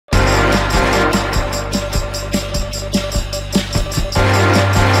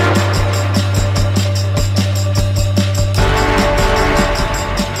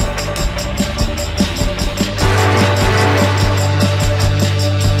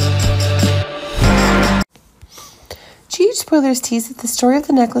spoilers tease that the story of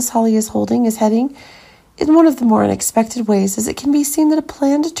the necklace Holly is holding is heading in one of the more unexpected ways, as it can be seen that a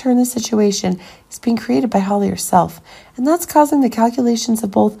plan to turn the situation is being created by Holly herself, and that's causing the calculations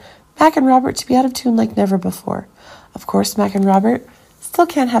of both Mac and Robert to be out of tune like never before. Of course, Mac and Robert still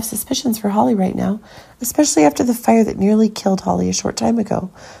can't have suspicions for Holly right now, especially after the fire that nearly killed Holly a short time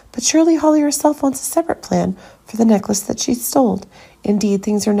ago. But surely Holly herself wants a separate plan for the necklace that she stole. Indeed,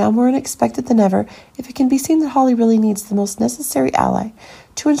 things are now more unexpected than ever, if it can be seen that Holly really needs the most necessary ally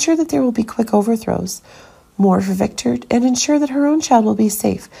to ensure that there will be quick overthrows, more for Victor, and ensure that her own child will be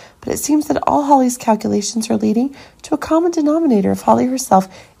safe. But it seems that all Holly's calculations are leading to a common denominator if Holly herself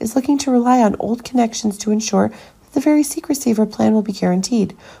is looking to rely on old connections to ensure the very secrecy of her plan will be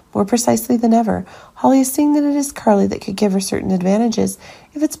guaranteed. More precisely than ever, Holly is seeing that it is Carly that could give her certain advantages,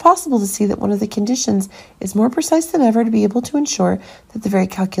 if it's possible to see that one of the conditions is more precise than ever to be able to ensure that the very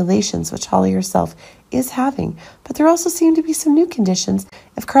calculations which Holly herself is having. But there also seem to be some new conditions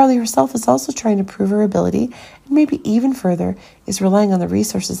if Carly herself is also trying to prove her ability, and maybe even further is relying on the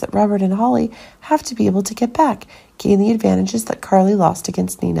resources that Robert and Holly have to be able to get back, gain the advantages that Carly lost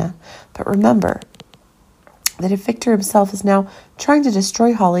against Nina. But remember that if Victor himself is now trying to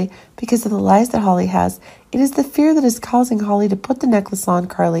destroy Holly because of the lies that Holly has, it is the fear that is causing Holly to put the necklace on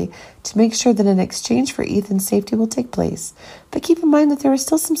Carly to make sure that an exchange for Ethan's safety will take place. But keep in mind that there are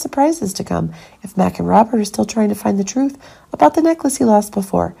still some surprises to come if Mac and Robert are still trying to find the truth about the necklace he lost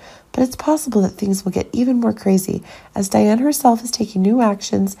before. But it's possible that things will get even more crazy as Diane herself is taking new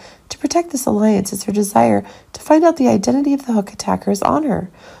actions to protect this alliance, as her desire to find out the identity of the Hook attacker is on her.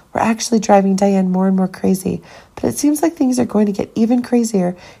 We're actually driving Diane more and more crazy, but it seems like things are going to get even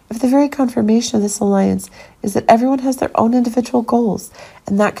crazier if the very confirmation of this alliance is that everyone has their own individual goals,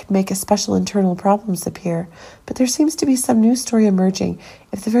 and that could make a special internal problems appear. But there seems to be some new story emerging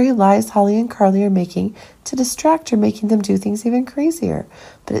if the very lies Holly and Carly are making to distract are making them do things even crazier.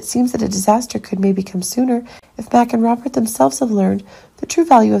 But it seems that a disaster could maybe come sooner if Mac and Robert themselves have learned the true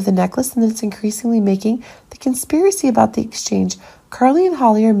value of the necklace, and that it's increasingly making the conspiracy about the exchange Carly and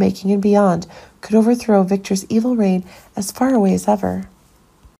Holly are making and beyond could overthrow Victor's evil reign as far away as ever.